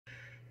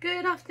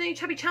Good afternoon,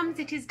 chubby chums.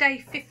 It is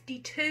day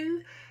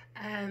 52.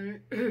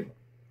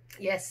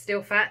 Yes,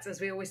 still fat, as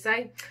we always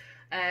say.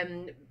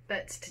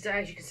 But today,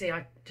 as you can see,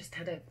 I just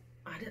had an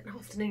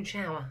afternoon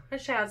shower. I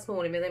showered this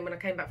morning, and then when I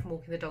came back from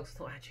walking the dogs, I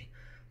thought, actually,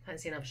 I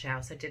fancy another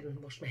shower, so I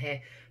didn't wash my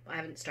hair. But I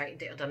haven't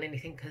straightened it or done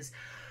anything because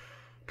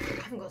I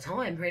haven't got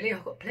time, really.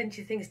 I've got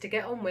plenty of things to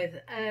get on with.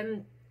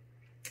 There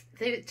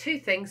were two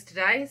things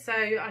today. So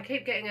I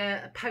keep getting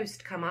a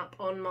post come up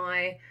on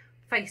my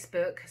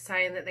Facebook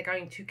saying that they're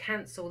going to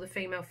cancel the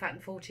Female Fat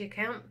and 40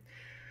 account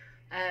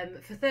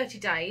for 30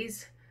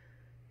 days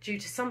due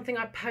to something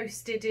I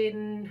posted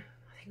in,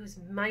 I think it was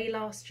May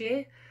last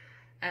year,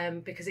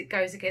 because it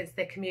goes against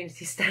their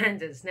community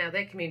standards. Now,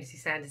 their community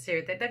standards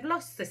here, they've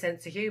lost the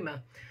sense of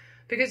humour,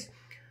 because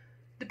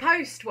the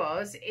post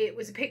was, it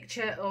was a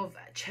picture of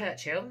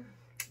Churchill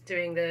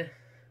doing the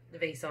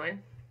V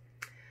sign,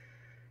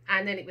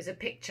 and then it was a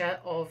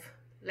picture of,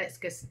 let's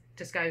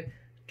just go,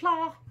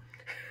 Pla.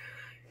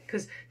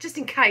 Because just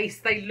in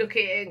case they look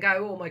at it and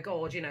go, oh my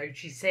God, you know,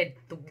 she said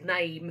the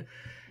name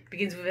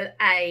begins with an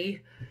A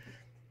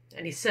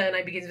and his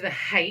surname begins with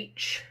a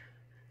H,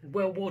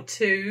 World War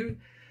II,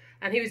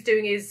 and he was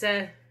doing his,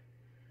 should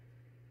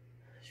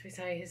we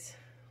say his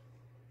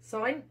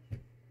sign?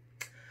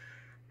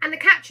 And the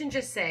caption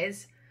just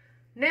says,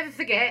 never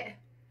forget,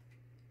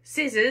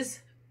 scissors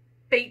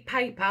beat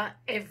paper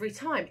every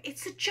time.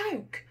 It's a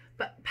joke,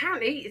 but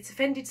apparently it's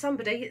offended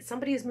somebody.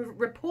 Somebody has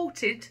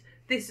reported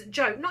this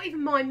joke, not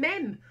even my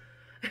mem,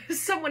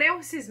 someone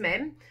else's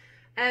mem,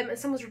 and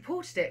someone's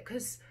reported it,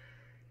 because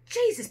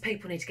Jesus,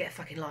 people need to get a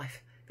fucking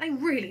life. They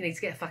really need to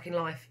get a fucking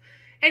life.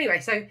 Anyway,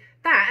 so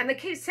that, and they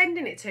keep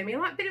sending it to me.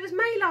 I'm like, but it was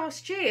May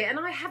last year and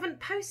I haven't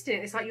posted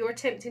it. It's like, you're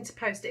attempting to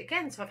post it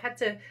again. So I've had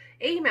to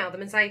email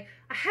them and say,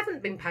 I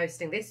haven't been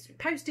posting this.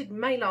 Posted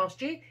May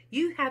last year.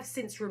 You have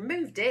since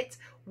removed it.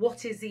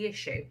 What is the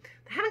issue?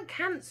 They haven't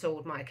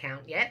cancelled my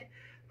account yet,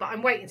 but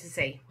I'm waiting to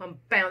see. I'm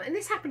bound. And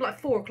this happened like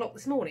 4 o'clock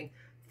this morning.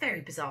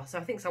 Very bizarre. So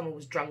I think someone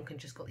was drunk and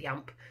just got the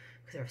ump,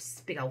 because they're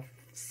a big old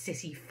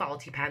sissy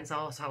farty pants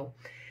arsehole.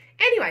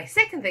 Anyway,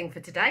 second thing for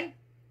today.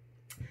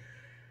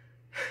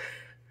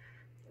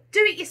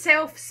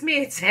 Do-it-yourself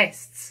smear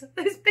tests.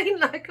 There's been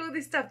like all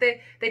this stuff. They're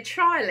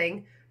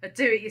trialling a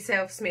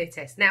do-it-yourself smear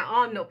test. Now,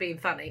 I'm not being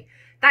funny.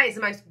 That is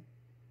the most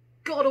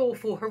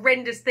god-awful,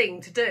 horrendous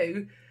thing to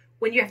do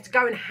when you have to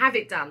go and have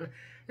it done,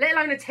 let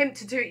alone attempt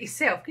to do it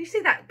yourself. Can you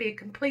see that be a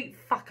complete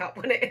fuck-up,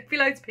 wouldn't it? It'd be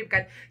loads of people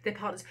going, their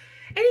partners,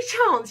 any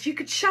chance you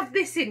could shove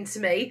this into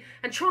me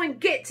and try and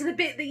get to the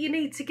bit that you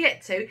need to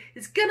get to?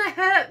 It's going to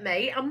hurt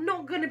me. I'm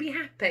not going to be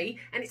happy,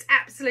 and it's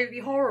absolutely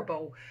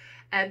horrible.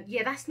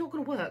 Yeah, that's not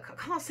going to work. I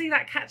can't see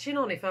that catching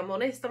on, if I'm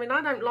honest. I mean, I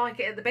don't like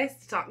it at the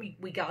best time.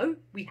 We go,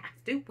 we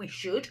have to, we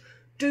should.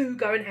 Do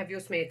go and have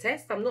your smear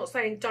test. I'm not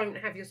saying don't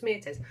have your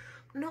smear test.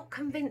 I'm not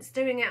convinced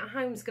doing it at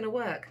home is going to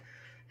work.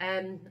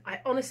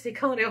 I honestly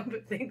can't help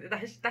but think that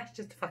that's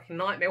just a fucking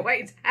nightmare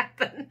waiting to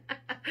happen.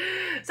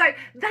 So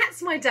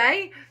that's my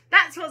day.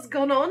 That's what's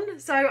gone on.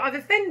 So I've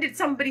offended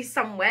somebody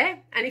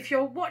somewhere. And if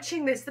you're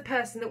watching this, the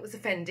person that was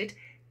offended,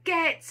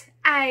 get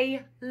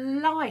a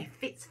life.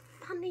 It's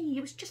funny.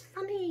 It was just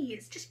funny.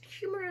 It's just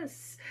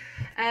humorous.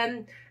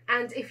 And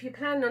if you're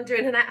planning on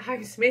doing an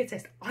at-home smear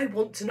test, I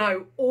want to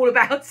know all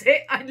about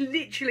it. I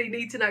literally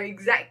need to know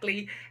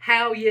exactly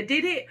how you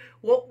did it,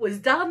 what was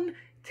done.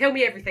 Tell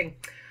me everything.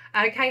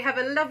 Okay, have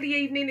a lovely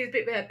evening. It's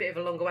a bit of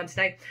a longer one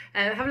today.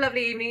 Have a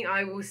lovely evening.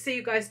 I will see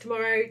you guys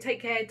tomorrow.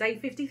 Take care. Day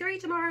 53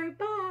 tomorrow.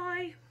 Bye.